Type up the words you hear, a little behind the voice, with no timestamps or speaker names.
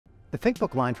The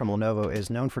ThinkBook line from Lenovo is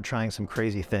known for trying some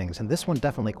crazy things, and this one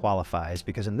definitely qualifies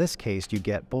because in this case you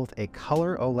get both a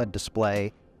color OLED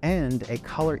display and a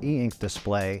color e-ink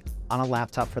display on a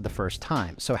laptop for the first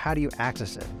time. So how do you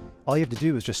access it? All you have to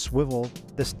do is just swivel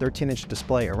this 13-inch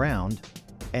display around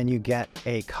and you get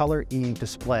a color e-ink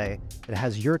display that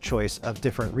has your choice of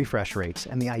different refresh rates.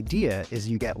 And the idea is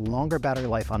you get longer battery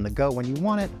life on the go when you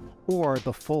want it, or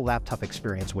the full laptop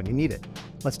experience when you need it.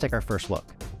 Let's take our first look.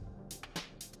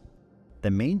 The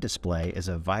main display is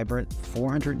a vibrant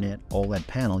 400 nit OLED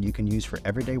panel you can use for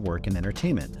everyday work and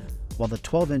entertainment, while the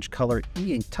 12-inch color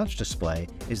e-ink touch display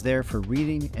is there for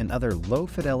reading and other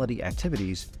low-fidelity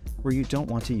activities where you don't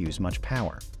want to use much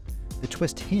power. The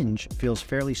Twist hinge feels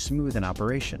fairly smooth in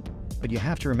operation, but you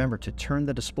have to remember to turn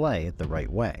the display the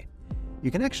right way. You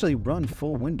can actually run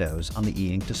full Windows on the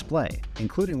e-ink display,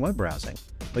 including web browsing,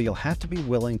 but you'll have to be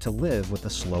willing to live with a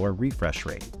slower refresh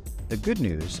rate. The good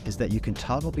news is that you can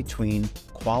toggle between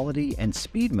quality and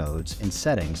speed modes in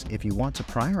settings if you want to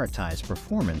prioritize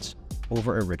performance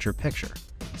over a richer picture.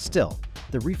 Still,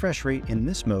 the refresh rate in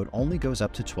this mode only goes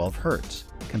up to 12 Hz,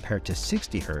 compared to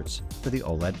 60 Hz for the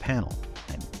OLED panel.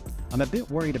 I'm a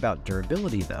bit worried about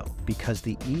durability though, because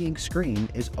the e-ink screen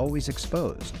is always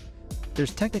exposed.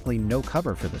 There's technically no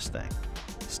cover for this thing.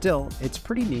 Still, it's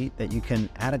pretty neat that you can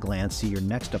at a glance see your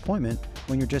next appointment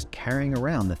when you're just carrying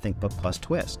around the ThinkBook Plus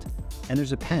Twist, and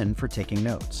there's a pen for taking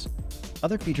notes.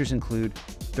 Other features include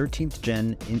 13th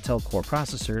gen Intel Core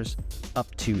processors,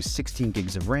 up to 16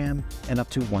 gigs of RAM, and up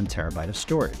to 1 terabyte of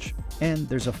storage. And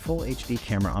there's a full HD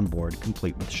camera on board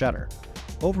complete with shutter.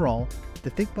 Overall,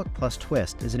 the ThinkBook Plus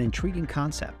Twist is an intriguing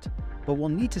concept, but we'll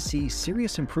need to see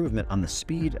serious improvement on the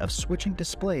speed of switching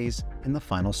displays in the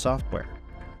final software,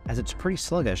 as it's pretty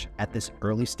sluggish at this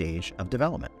early stage of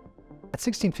development. At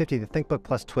 $1,650, the ThinkBook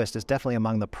Plus Twist is definitely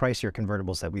among the pricier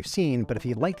convertibles that we've seen, but if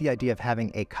you like the idea of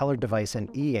having a color device and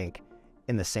e-ink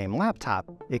in the same laptop,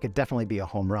 it could definitely be a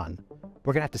home run.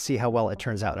 We're gonna have to see how well it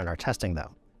turns out in our testing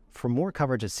though. For more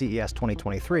coverage at CES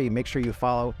 2023, make sure you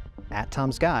follow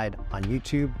 @Tom'sGuide on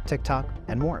YouTube, TikTok,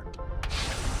 and more.